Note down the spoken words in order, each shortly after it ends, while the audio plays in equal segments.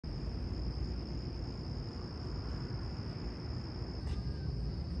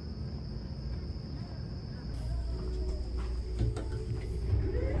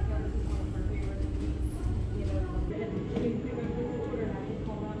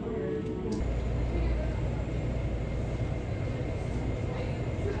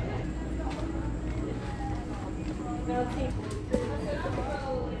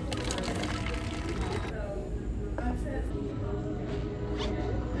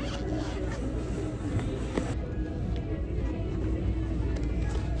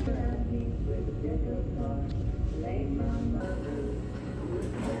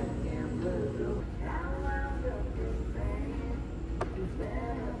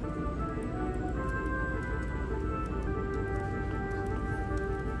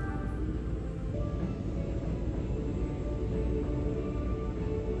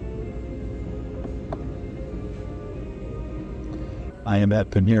I am at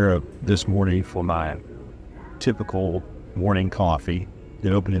Panera this morning for my typical morning coffee.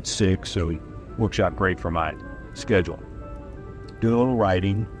 They open at 6, so it works out great for my schedule. Doing a little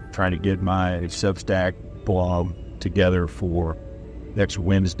writing, trying to get my Substack blog together for next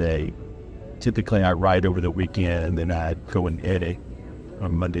Wednesday. Typically, I write over the weekend, and then I go and edit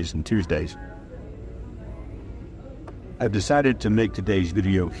on Mondays and Tuesdays. I've decided to make today's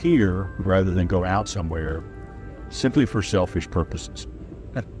video here rather than go out somewhere, simply for selfish purposes.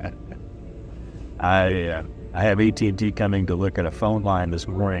 I have AT&T coming to look at a phone line this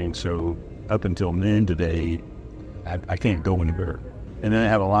morning, so up until noon today, I can't go anywhere. And then I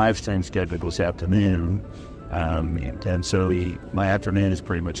have a live stream scheduled this afternoon, and so my afternoon is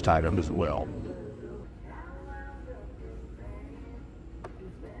pretty much tied up as well.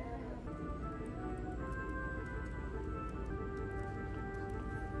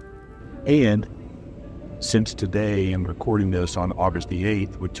 And since today I'm recording this on August the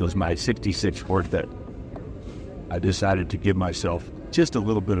 8th, which was my 66th birthday, I decided to give myself just a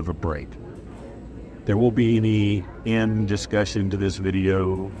little bit of a break. There won't be any end discussion to this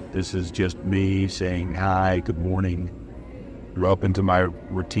video. This is just me saying hi, good morning. You're up into my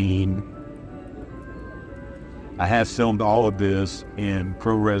routine. I have filmed all of this in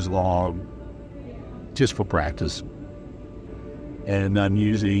ProRes log just for practice. And I'm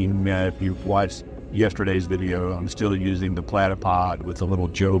using, if you've watched yesterday's video, I'm still using the platypod with the little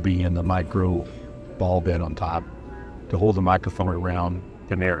Joby and the micro ball bed on top to hold the microphone around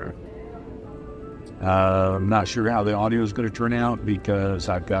Panera. I'm not sure how the audio is going to turn out because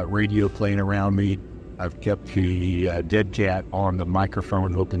I've got radio playing around me. I've kept the dead cat on the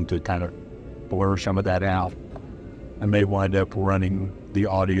microphone, hoping to kind of blur some of that out. I may wind up running the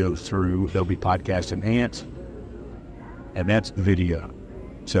audio through Adobe Podcast Enhance, and that's the video.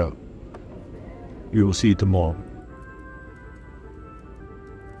 So you will see it tomorrow.